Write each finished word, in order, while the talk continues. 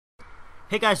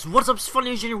Hey guys, what's up? It's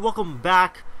Funny Asian here. Welcome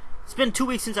back. It's been 2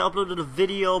 weeks since I uploaded a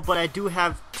video, but I do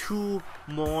have 2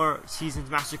 more seasons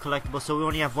master collectibles, so we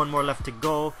only have 1 more left to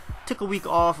go. Took a week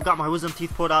off, got my wisdom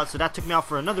teeth pulled out, so that took me out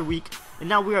for another week, and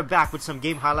now we are back with some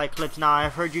game highlight clips. Now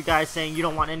I've heard you guys saying you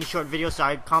don't want any short videos, so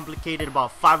I complicated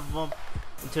about 5 of them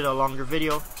into the longer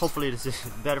video. Hopefully this is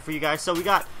better for you guys. So we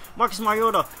got Marcus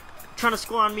Mariota trying to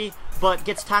score on me, but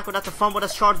gets tackled at the fumble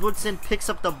as Charles Woodson picks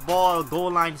up the ball,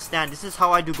 goal line stand. This is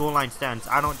how I do goal line stands.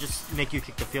 I don't just make you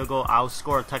kick the field goal, I'll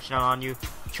score a touchdown on you.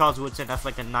 Charles Woodson, that's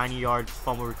like a 90-yard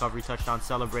fumble recovery touchdown,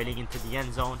 celebrating into the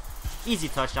end zone. Easy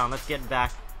touchdown. Let's get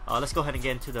back. Let's go ahead and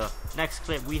get into the next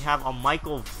clip. We have a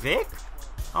Michael Vick.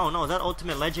 Oh no, is that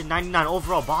Ultimate Legend 99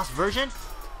 overall boss version?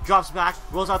 Drops back,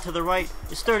 rolls out to the right.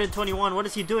 It's 3rd and 21. What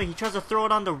is he doing? He tries to throw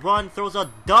it on the run, throws a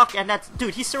duck, and that's,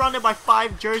 dude, he's surrounded by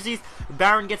 5 jerseys.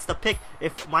 Barron gets the pick.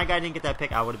 If my guy didn't get that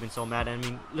pick, I would have been so mad. I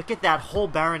mean, look at that hole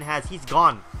Barron has. He's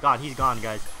gone. God, he's gone,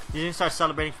 guys. He's gonna start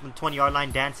celebrating from the 20-yard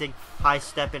line, dancing, high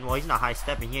stepping. Well, he's not high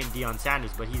stepping. He ain't Deion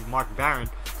Sanders, but he's Mark Barron.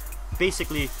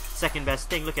 Basically, second best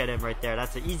thing. Look at him right there.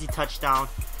 That's an easy touchdown.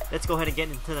 Let's go ahead and get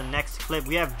into the next clip.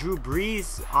 We have Drew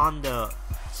Brees on the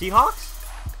Seahawks.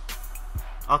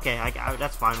 Okay,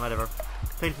 that's fine, whatever.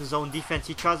 Playing for his own defense.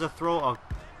 He tries to throw a...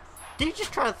 Did he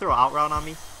just try to throw an out route on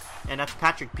me? And that's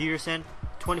Patrick Peterson.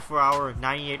 24-hour,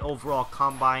 98 overall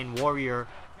combine warrior.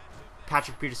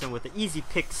 Patrick Peterson with an easy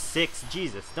pick 6.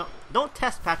 Jesus, don't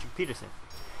test Patrick Peterson.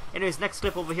 Anyways, next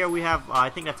clip over here we have, I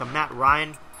think that's a Matt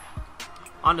Ryan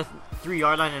on the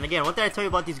 3-yard line. And again, what did I tell you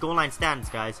about these goal line stands,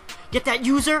 guys? Get that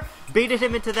user, baited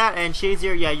him into that, and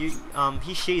Shazier, yeah, he's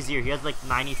Shazier. He has like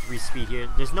 93 speed here.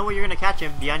 There's no way you're gonna catch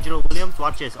him. D'Angelo Williams,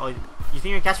 watch this. Oh, you think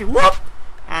you're gonna catch me? Whoop!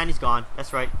 And he's gone.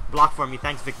 That's right. Block for me.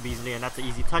 Thanks, Vic Beasley, and that's an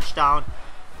easy touchdown.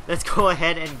 Let's go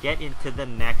ahead and get into the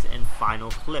next and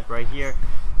final clip right here.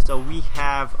 So we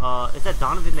have, is that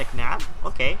Donovan McNabb?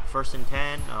 Okay, 1st and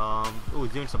 10. Ooh,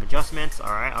 he's doing some adjustments. All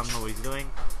right, I don't know what he's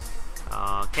doing.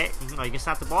 Okay, oh, you can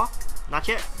snap the ball? Not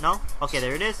yet? No? Okay,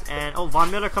 there it is. And, oh, Von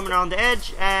Miller coming around the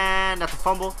edge, and that's a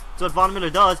fumble. So what Von Miller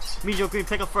does, Mean Joe Green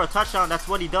pick up for a touchdown. That's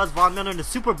what he does. Von Miller in the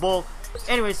Super Bowl.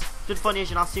 Anyways, good Funny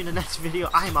Asian. I'll see you in the next video.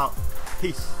 I'm out.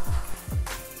 Peace.